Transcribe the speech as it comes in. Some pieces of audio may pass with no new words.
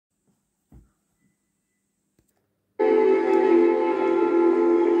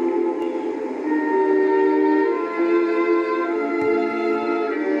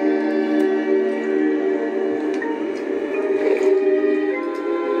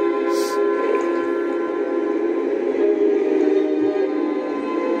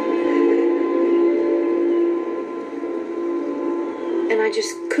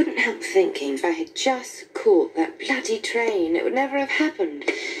thinking if I had just caught that bloody train, it would never have happened.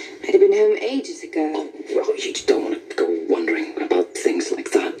 I'd have been home ages ago. Well, you don't want to go wondering about things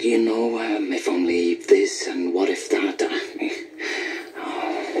like that, you know, if only this and what if that.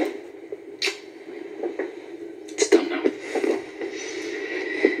 It's done now.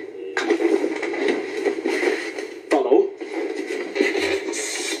 Come on. Follow.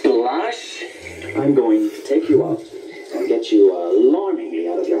 Splash. I'm going to take you out and get you alarmingly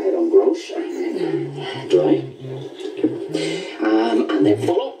out of your head on grosh. Dry. And then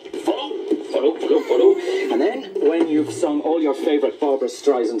follow. And then, when you've sung all your favourite Barbara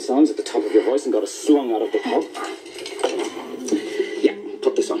Streisand songs at the top of your voice and got us slung out of the pub, yeah,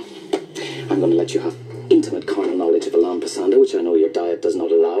 put this on. I'm going to let you have intimate carnal knowledge of a lamb pasanda, which I know your diet does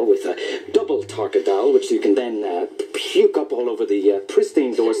not allow, with a double tarkadal, which you can then puke up all over the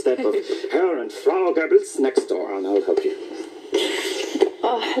pristine doorstep of her and Frau Goebbels next door, and I'll help you.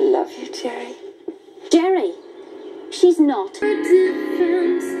 Oh, I love you, Jerry. Jerry, she's not. A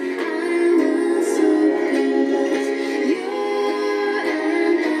difference.